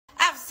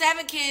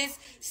7 kids,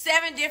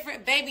 7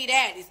 different baby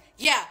daddies.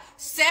 Yeah,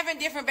 7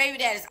 different baby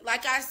daddies.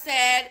 Like I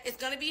said, it's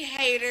going to be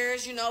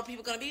haters, you know,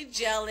 people going to be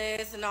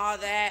jealous and all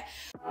that.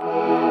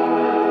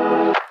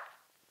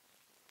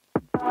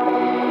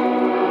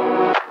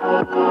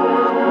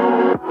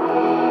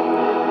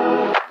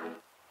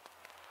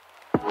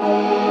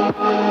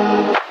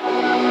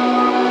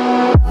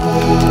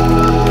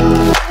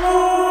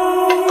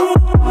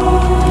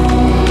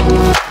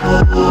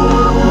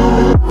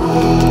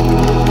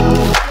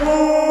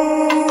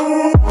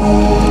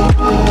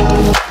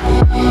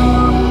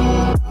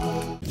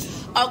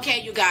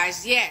 Okay, you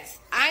guys, yes,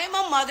 I am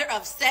a mother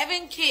of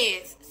 7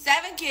 kids.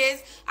 7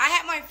 kids. I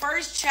had my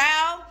first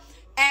child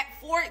at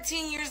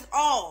 14 years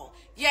old.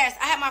 Yes,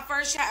 I had my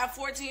first child at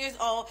 14 years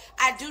old.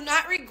 I do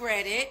not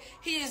regret it.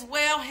 He is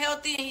well,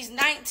 healthy, and he's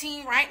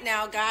 19 right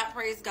now. God,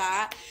 praise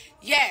God.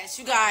 Yes,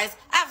 you guys,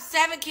 I have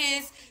 7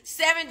 kids,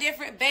 7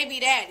 different baby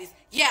daddies.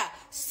 Yeah,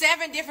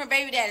 7 different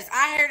baby daddies.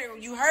 I heard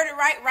it. You heard it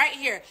right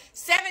here.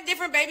 7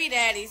 different baby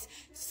daddies,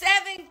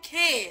 7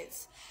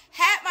 kids.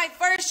 Had my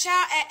first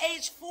child at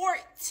age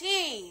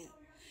 14.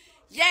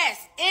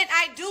 Yes, and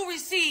I do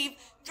receive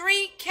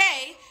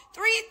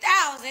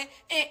 3,000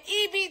 in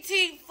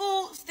EBT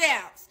food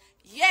stamps.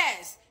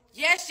 Yes.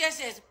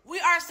 We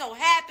are so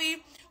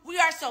happy. We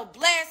are so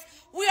blessed.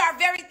 We are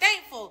very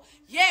thankful.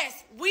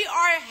 Yes, we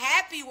are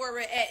happy where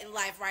we're at in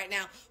life right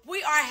now.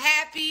 We are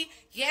happy.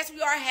 Yes,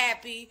 we are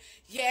happy.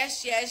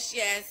 Yes.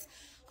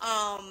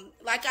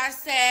 Like I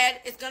said,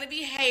 it's going to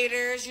be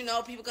haters, you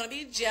know, people going to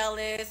be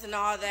jealous and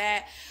all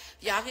that.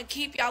 Y'all can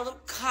keep y'all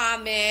little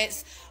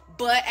comments,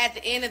 but at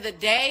the end of the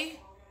day,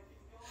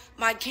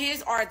 my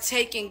kids are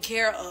taken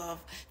care of.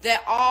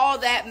 That all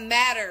that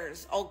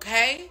matters,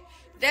 okay?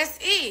 That's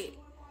it.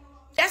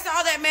 That's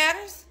all that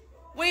matters.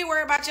 We ain't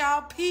worried about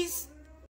y'all. Peace.